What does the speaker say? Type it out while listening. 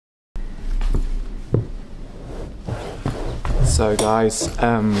So guys,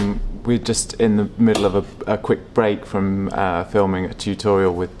 we're just in the middle of a quick break from filming a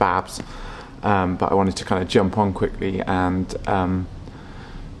tutorial with Babs, but I wanted to kind of jump on quickly and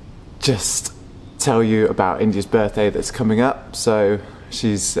just tell you about India's birthday that's coming up. So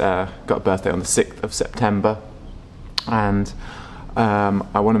she's got a birthday on the 6th of September, and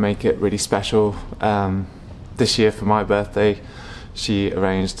I want to make it really special. This year for my birthday, she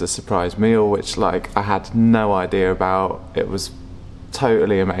arranged a surprise meal, which I had no idea about. It was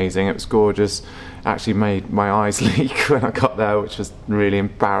totally amazing. It was gorgeous. Actually made my eyes leak when I got there, which was really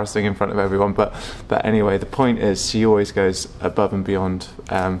embarrassing in front of everyone. But anyway, the point is, she always goes above and beyond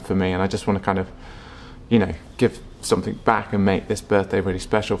for me, and I just want to kind of, you know, give something back and make this birthday really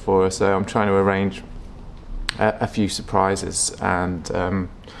special for her. So I'm trying to arrange a few surprises, and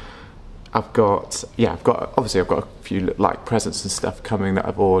I've got a few presents and stuff coming that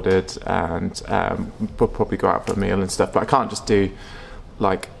I've ordered, and we'll probably go out for a meal and stuff, but I can't just do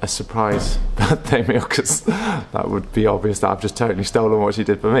a surprise birthday meal, because that would be obvious that I've just totally stolen what she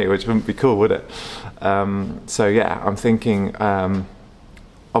did for me, which wouldn't be cool, would it? So yeah, I'm thinking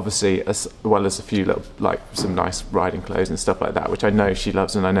obviously, as well as a few little, some nice riding clothes and stuff like that, which I know she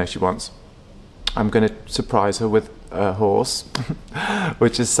loves and I know she wants. I'm going to surprise her with a horse,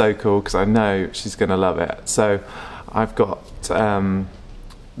 which is so cool because I know she's going to love it. So I've got the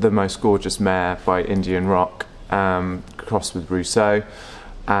most gorgeous mare by Indian Rock, crossed with Rousseau,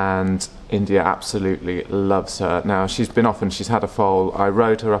 and India absolutely loves her. Now, she's been off and she's had a foal. I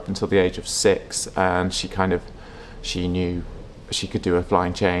rode her up until the age of 6, and she knew she could do a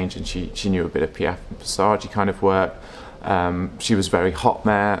flying change, and she knew a bit of piaffe and passage kind of work. She was very hot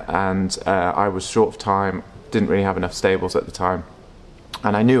mare, and I was short of time, didn't really have enough stables at the time,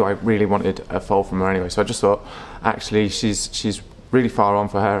 and I knew I really wanted a foal from her anyway, so I just thought, actually, she's really far on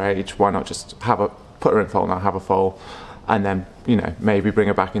for her age, why not just put her in foal now, have a foal, and then, you know, maybe bring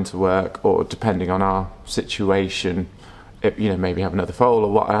her back into work, or depending on our situation, you know, maybe have another foal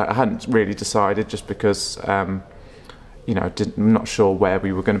or what. I hadn't really decided, just because you know, I'm not sure where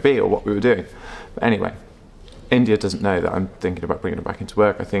we were going to be or what we were doing. But anyway, India doesn't know that I'm thinking about bringing her back into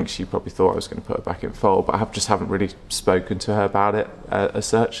work. I think she probably thought I was going to put her back in foal, but I just haven't really spoken to her about it as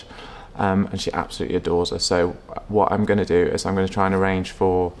such. And she absolutely adores her. So what I'm going to do is I'm going to try and arrange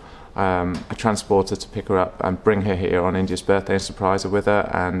for a transporter to pick her up and bring her here on India's birthday and surprise her with her,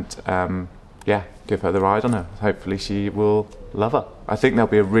 and yeah, give her the ride on her. Hopefully she will love her. I think there'll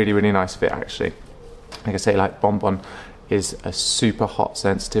be a really, really nice fit, actually. Like I say, Bonbon is a super hot,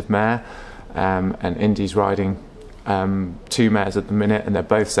 sensitive mare, and Indy's riding 2 mares at the minute, and they're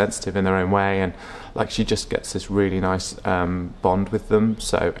both sensitive in their own way, and she just gets this really nice bond with them.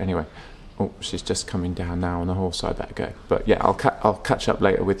 So anyway, oh, she's just coming down now on the horse, so I better go. But yeah, I'll catch up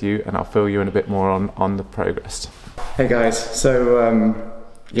later with you, and I'll fill you in a bit more on the progress. Hey guys, so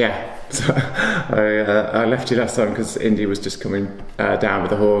yeah, so I left you last time because Indy was just coming down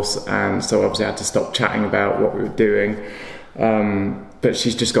with the horse, and so obviously I had to stop chatting about what we were doing. But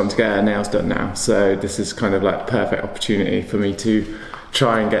she's just gone to get her nails done now, so this is kind of the perfect opportunity for me to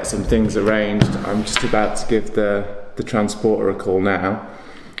try and get some things arranged. I'm just about to give the transporter a call now,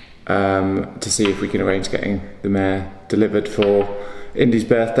 to see if we can arrange getting the mare delivered for Indy's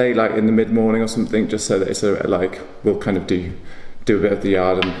birthday, in the mid-morning or something, just so that it's we'll kind of do a bit of the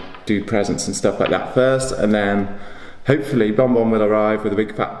yard and do presents and stuff like that first, and then hopefully Bonbon will arrive with a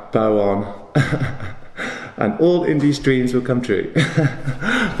big fat bow on and all Indy's dreams will come true.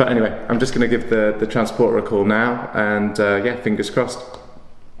 But anyway, I'm just going to give the transporter a call now, and yeah, fingers crossed.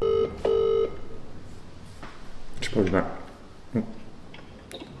 Should probably back.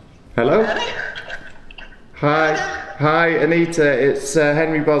 Hello? Hi Anita, it's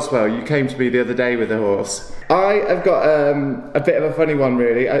Henry Boswell. You came to me the other day with a horse. I have got a bit of a funny one,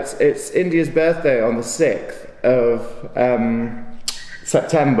 really. It's India's birthday on the 6th of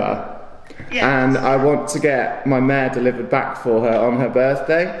September. Yes. And I want to get my mare delivered back for her on her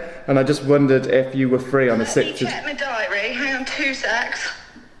birthday, and I just wondered if you were free on the 6th. Let me check my diary, hang on 2 secs.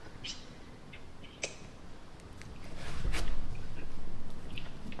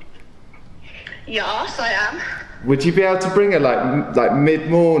 Yes, I am. Would you be able to bring her like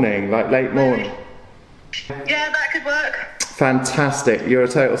mid-morning, late morning? Yeah, that could work. Fantastic, you're a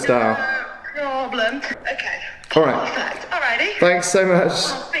total star. No problem. Okay. Alright. Perfect. Alrighty. Thanks so much.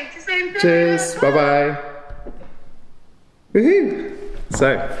 I'll speak to you soon. Cheers, bye-bye. Woohoo!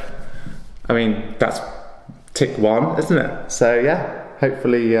 So, I mean, that's tick 1, isn't it? So yeah,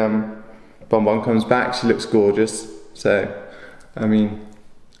 hopefully Bonbon comes back. She looks gorgeous. So, I mean,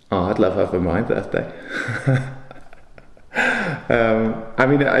 oh, I'd love her for my birthday. I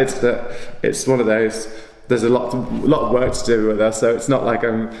mean, it's one of those there's a lot of work to do with her, so it's not like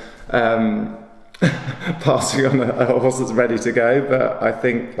I'm passing on a horse that's ready to go. But I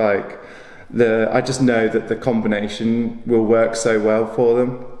think like I just know that the combination will work so well for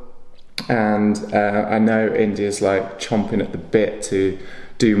them, and I know India's like chomping at the bit to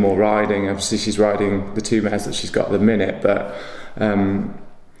do more riding. Obviously she's riding the 2 mares that she's got at the minute, but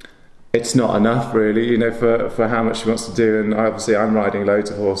it's not enough really, you know, for how much she wants to do. And obviously I'm riding loads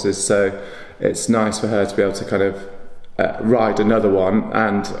of horses, so it's nice for her to be able to kind of ride another one,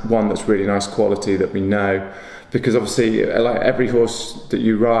 and one that's really nice quality that we know. Because obviously, like every horse that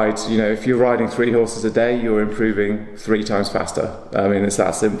you ride, you know, if you're riding 3 horses a day, you're improving 3 times faster. I mean, it's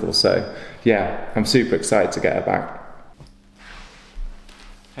that simple. So yeah, I'm super excited to get her back.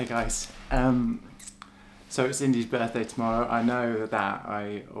 Hey guys, so it's Indy's birthday tomorrow. I know that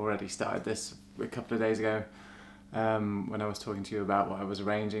I already started this a couple of days ago when I was talking to you about what I was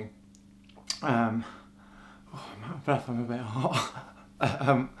arranging. Oh, I'm out of breath, I'm a bit hot.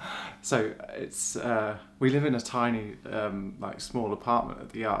 So it's we live in a tiny like small apartment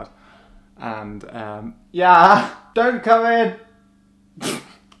at the yard, and yeah, don't come in.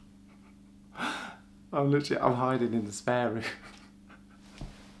 I'm hiding in the spare room.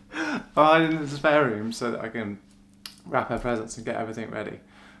 I'm hiding in the spare room so that I can wrap her presents and get everything ready.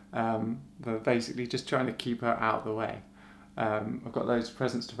 But basically just trying to keep her out of the way. I've got loads of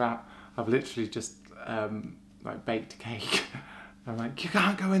presents to wrap. I've literally just like baked a cake. I'm like, you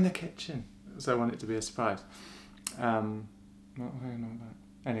can't go in the kitchen. So I want it to be a surprise.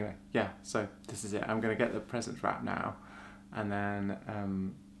 Anyway, yeah, so this is it. I'm gonna get the presents wrapped now, and then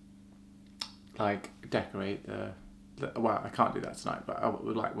like decorate well, I can't do that tonight, but I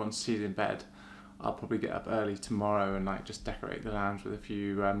would like once she's in bed, I'll probably get up early tomorrow and like just decorate the lounge with a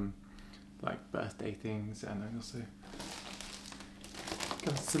few like birthday things, and then also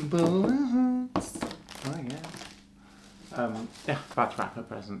got some balloons. Oh yeah. Yeah, about to wrap her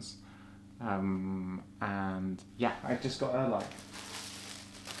presents. And yeah, I just got her like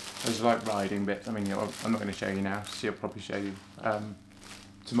those like riding bits. I mean, you know, I'm not going to show you now. She'll probably show you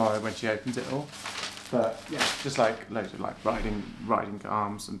tomorrow when she opens it all. But yeah, just like loads of like riding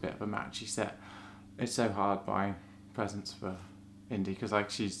arms and a bit of a matchy set. It's so hard buying presents for Indy because like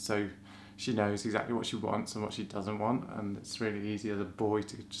she knows exactly what she wants and what she doesn't want, and it's really easy as a boy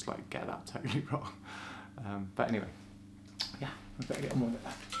to just like get that totally wrong. But anyway, yeah, I better get on with it.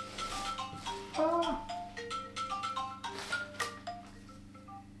 Ah.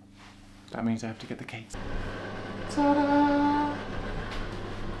 That means I have to get the cakes. Ta-da!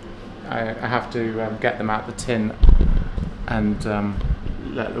 I have to get them out the tin and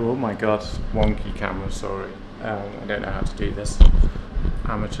oh my god, wonky camera, sorry. I don't know how to do this.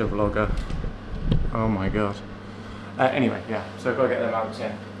 Amateur vlogger. Oh my god. Anyway, yeah, so I've got to get them out the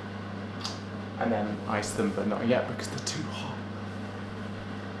tin and then ice them, but not yet because they're too hot.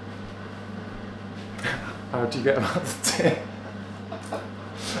 How do you get them out the tin?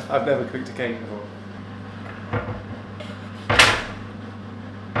 I've never cooked a cake before.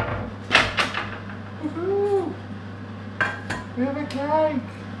 Woohoo! We have a cake!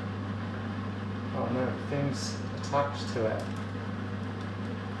 Oh no, things attached to it.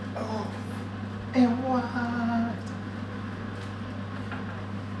 Oh, it worked!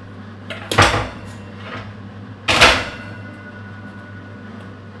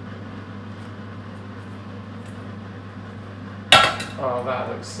 Oh, that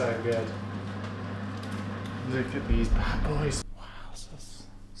looks so good. Look at these bad boys. Wow,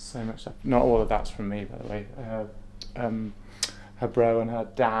 so much stuff. Not all of that's from me, by the way. Her bro and her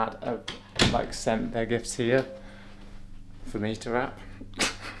dad have like sent their gifts here for me to wrap.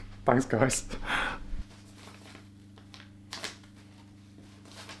 Thanks, guys.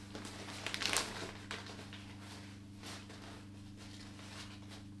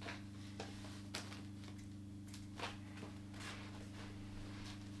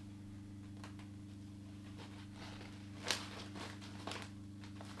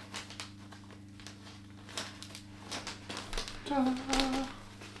 Ta-da.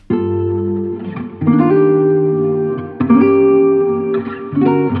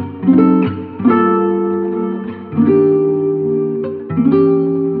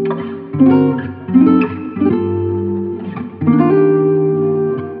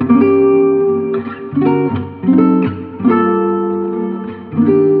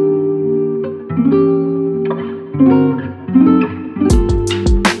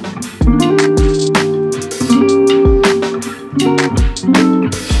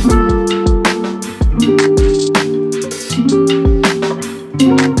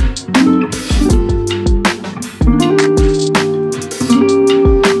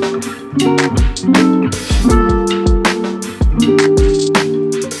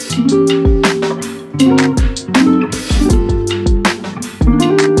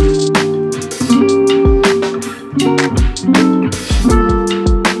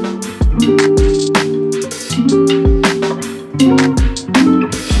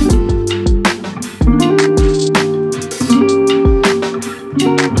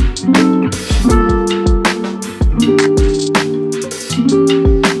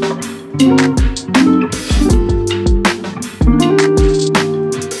 You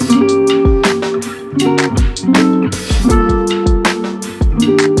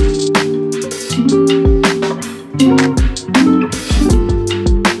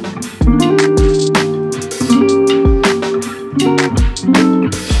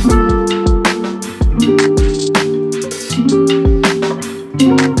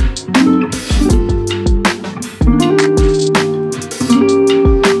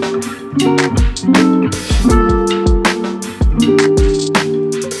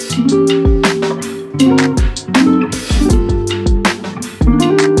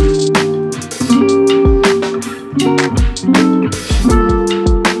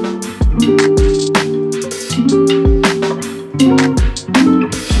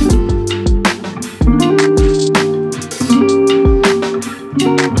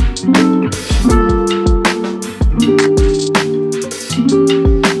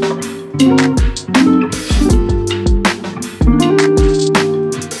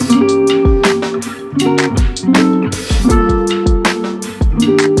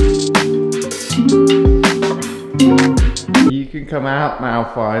can come out now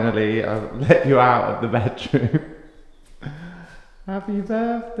finally. I'll let you out of the bedroom. Happy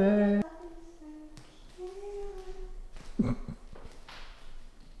birthday.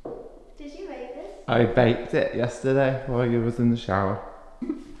 Did you make this? I baked it yesterday while you was in the shower. Are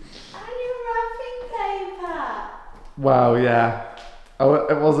you wrapping paper? Well, yeah.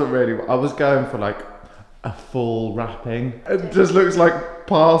 It wasn't really. I was going for like a full wrapping. It just looks like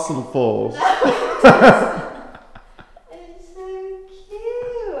parcel falls. It's so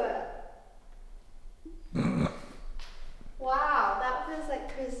cute. Wow, that feels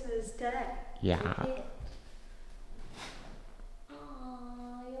like Christmas Day. Yeah.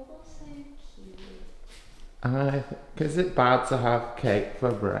 Aww, you're so cute. Is it bad to have cake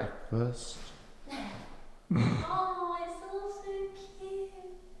for breakfast? Oh, it's all so cute.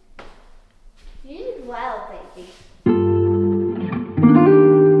 You did well, baby.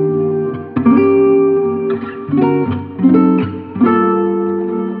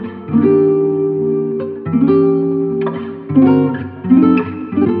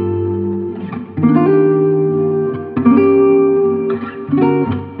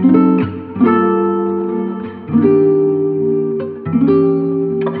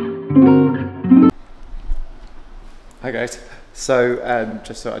 Hi guys. So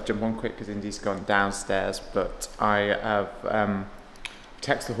just thought I'd jump on quick because Indy's gone downstairs, but I have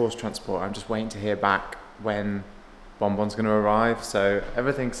texted the horse transport. I'm just waiting to hear back when Bonbon's going to arrive. So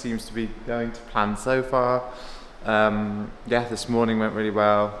everything seems to be going to plan so far. Yeah, this morning went really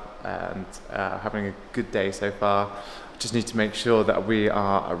well and having a good day so far. Just need to make sure that we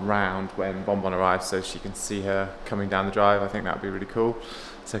are around when Bonbon arrives so she can see her coming down the drive. I think that would be really cool.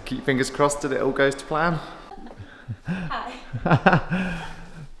 So keep fingers crossed that it all goes to plan. Hi.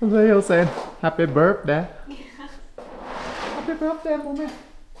 What are you saying? Happy birthday. Happy birthday, mommy.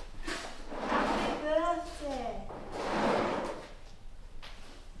 Happy birthday.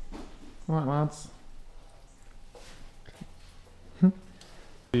 Right, lads.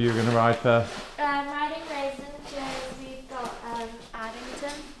 You're going to ride first. Riding racing because we've got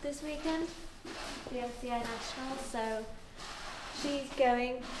Addington this weekend, the MCI Nationals, so she's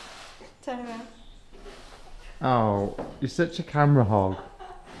going. Turn around. Oh, you're such a camera hog.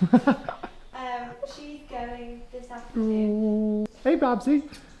 She's going this afternoon. Hey, Babsy.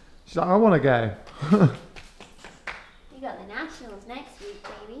 She's like, I want to go. You got the Nationals next week,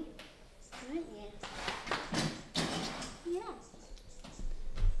 baby. Aren't you? Yeah.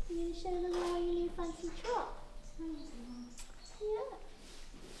 You're going to show them all your new fancy trot? Yeah.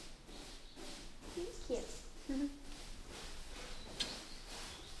 He's cute. Some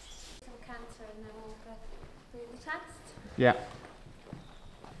cancer and then we'll go through the test. Yeah.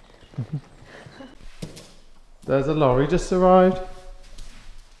 There's a lorry just arrived.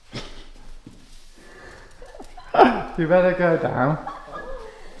 You better go down.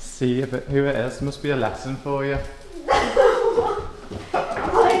 See who it is. Must be a lesson for you.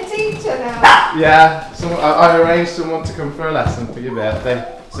 My teacher now. Yeah, I arranged someone to come for a lesson for your birthday,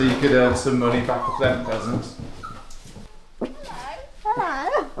 so you could earn some money back off them presents.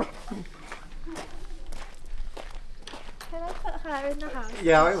 Hello. Can I put her in the house?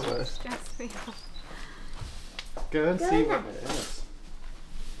 Yeah, I would. Stress me out. Go and Go see now. what it is.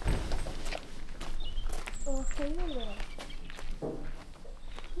 Or who?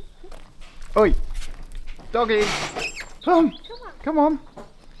 Oi! Doggy! Come! Come on!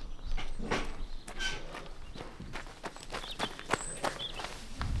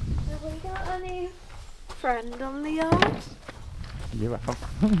 Have we got any friend on the yard? You have.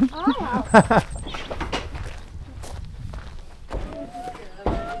 Oh.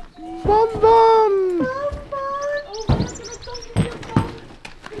 Bum bum!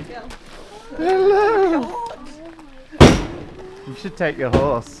 Hello! You should take your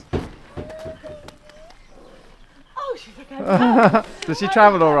horse. Oh, she's okay. Does she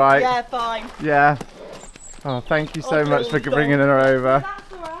travel all right? Yeah, fine. Yeah. Oh, thank you so much for little bringing her over.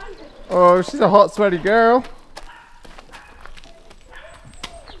 That's alright. Oh, she's a hot, sweaty girl.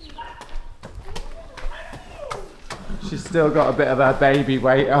 She's still got a bit of her baby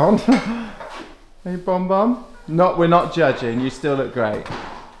weight on. Hey, Bum Bum. We're not judging. You still look great.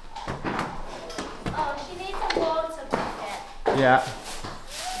 Oh, she needs a water bucket. Yeah.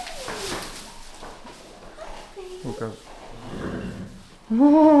 Oh, God.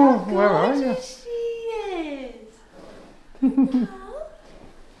 Oh, where are you? She is.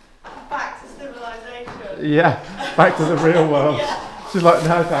 Back to civilization. Yeah, back to the real world. She's like,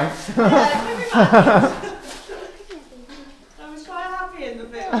 no thanks. I was quite happy in the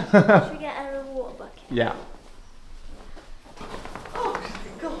film. Should we get her a water bucket? Yeah. Oh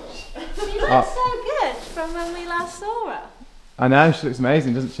gosh. She looks so good from when we last saw her. I know, she looks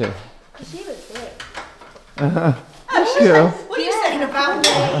amazing, doesn't she? She was big. Cool. What are you saying about me?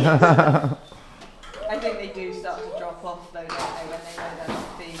 I think they do start to drop off though, don't they, when they know they're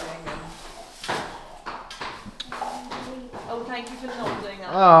not feeding. Oh, thank you for not doing that.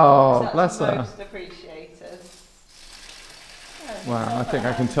 Oh, That's bless her. most appreciated. Wow, I think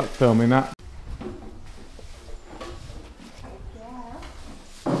I can stop filming that.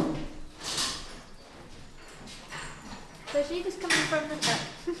 So is she just coming from the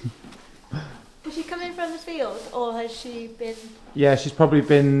was she coming from the field or has she been Yeah, she's probably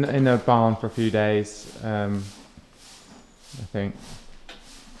been in a barn for a few days, I think.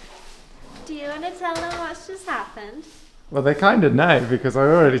 Do you want to tell them what's just happened? Well, they kind of know because I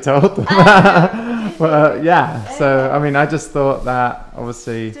already told them. But yeah, so I mean, I just thought that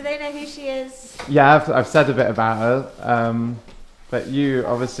obviously. Do they know who she is? Yeah, I've said a bit about her, but you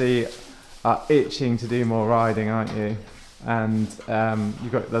obviously are itching to do more riding, aren't you? And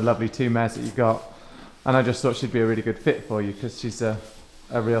you've got the lovely two mares that you've got, and I just thought she'd be a really good fit for you because she's a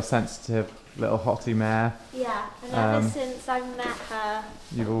real sensitive little hottie mare. Yeah, and ever since I met her,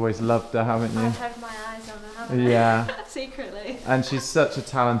 You've always loved her, haven't you? I've had my eyes on her, haven't Yeah. I? Secretly. And she's such a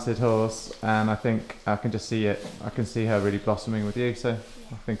talented horse, and I think I can just see it. I can see her really blossoming with you, so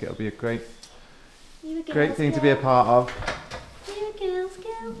I think it'll be a great thing to be a part of. You're a girl's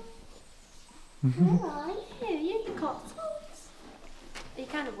girl. Where are you? You're in the Cotswolds. You're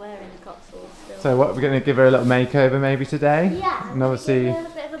kind of wearing the Cotswolds still. So what, we're going to give her a little makeover maybe today? Yeah, And obviously, give her a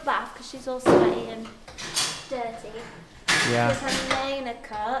bit of a bath because she's all sweaty and dirty. yeah. Give her mane a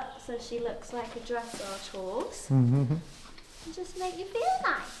cut so she looks like a dressage horse. Mm-hmm. And just make you feel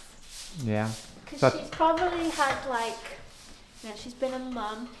nice. Yeah. Because But- she's probably had she's been a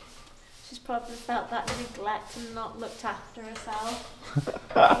mum. She's probably felt that neglect and not looked after herself.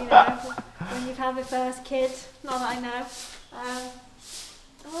 When you've had your first kid, not that I know.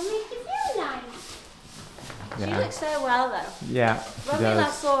 It will make you feel nice. She Yeah. looks so well though. Yeah. When we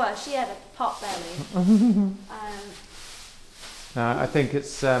last saw her, she had a pot belly. No, I think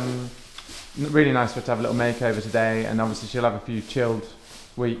it's really nice for her to have a little makeover today, and obviously she'll have a few chilled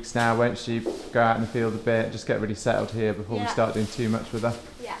weeks now, won't she? Go out in the field a bit, just get really settled here before we start doing too much with her.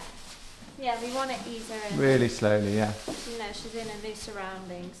 Yeah. Yeah, we want to ease her in. Really slowly, yeah. She's in a new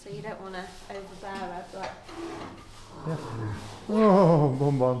surroundings, so you don't want to overbear her, but... Yeah. Oh,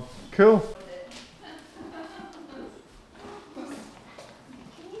 Bum Bum. Cool.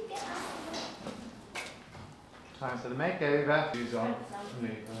 Time for the makeover. Shoes on.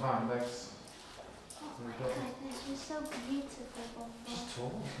 Leave the hand legs. Oh my goodness, you're so beautiful, Bum Bum. She's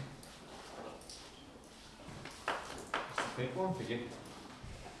tall. It's a big one for you.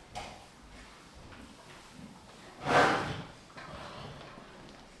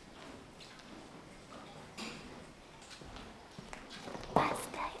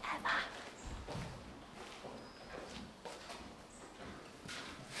 Best day ever.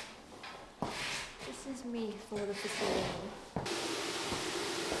 This is me for the facility.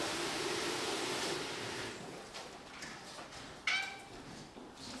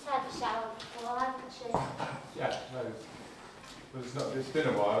 She's had a shower before, hasn't she? Yeah, no. But it's been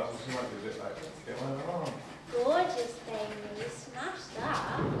a while, so she might be a bit like, let's get one on. Gorgeous thing, you smashed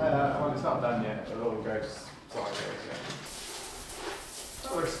that. Well, it's not done yet, but it all goes sideways, yeah.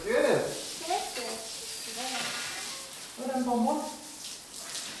 Looks good. Well done, Bum Bum.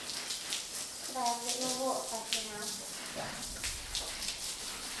 Could I have a little water bucket now?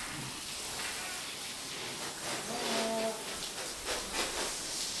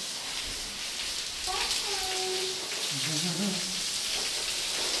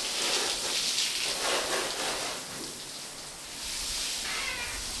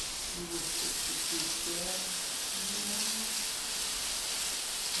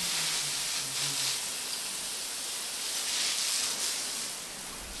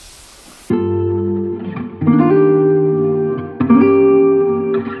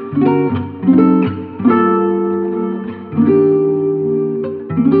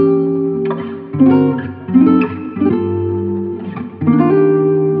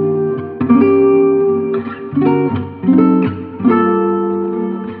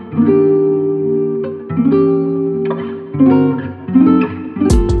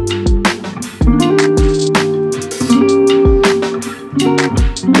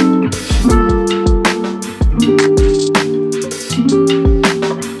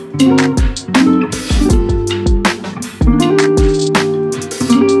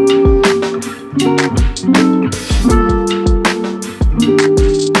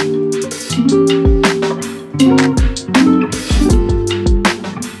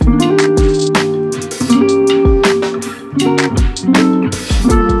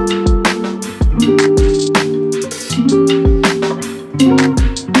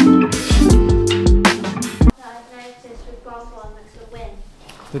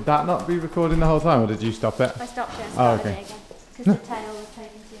 Did that not be recording the whole time, or did you stop it? I stopped it and Oh, started okay. it again because the tail was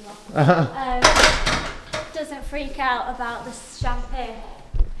taking too long. Doesn't freak out about the shampoo.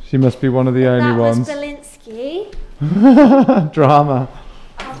 She must be one of the only That ones. was Belinsky. Drama.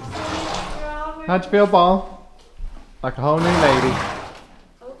 Absolute drama. How'd you feel, Ball? Like a whole new lady.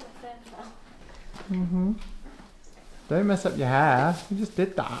 Oh, my phone fell. Don't mess up your hair. You just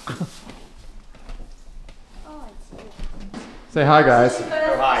did that. Oh, it's Say hi, guys.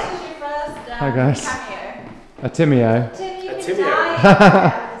 Hi. Hi, guys. Cameo. A Timeo. Tim, you A can Timeo.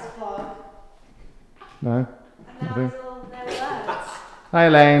 die in this vlog. No. And now Nothing. it's all no words. Hi,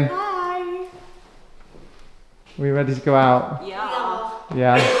 Elaine. Hi. Are we ready to go out? We Yeah. are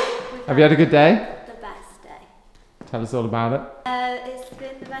Yeah. Have you had a good day? the best day. Tell us all about it. It's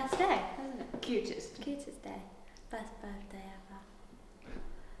been the best day, hasn't it? Cutest. Cutest day. Best birthday ever.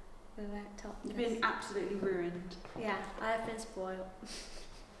 We won't top You've this. been absolutely ruined. Yeah, I have been spoiled.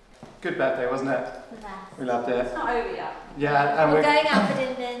 Good birthday, wasn't it? The best. We loved it. It's not over yet. Yeah, and We're going out for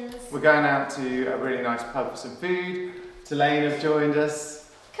din-dins. we're going out to a really nice pub for some food. Delane have joined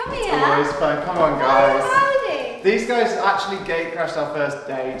us. Come It's here. always fun. Come on, guys. Howdy. These guys actually gate crashed our first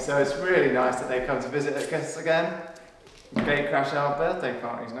date, so it's really nice that they come to visit us again. Gate crash our birthday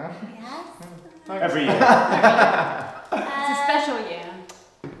parties now. Yes. Every year. It's a special year.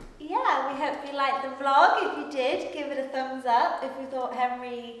 Yeah, we hope you liked the vlog. If you did, give it a thumbs up. If you thought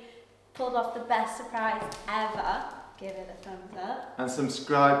Henry pulled off the best surprise ever, give it a thumbs up. And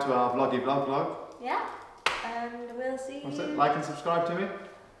subscribe to our vloggy vlog. Yeah, and we'll see What's you. it? Like and subscribe to me?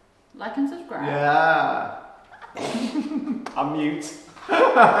 Like and subscribe. Yeah. I'm mute.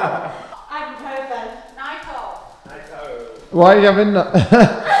 I'm Coven. Night off. Why are you having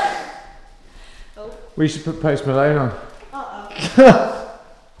that? Oh. We should put Post Malone on. Uh-oh.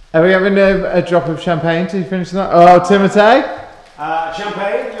 Are we having a drop of champagne to finish that? Oh, Timothy?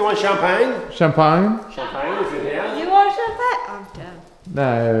 Champagne? You want champagne? Champagne? Champagne, if you're here. You want champagne? I'm done.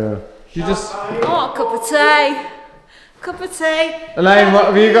 No. You just... Oh, a cup of tea. Cup of tea. Elaine, what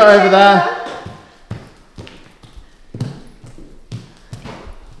have you got over there?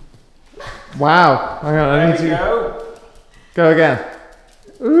 Wow. Hang on, I need There we to... go. Go again.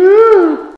 Ooh.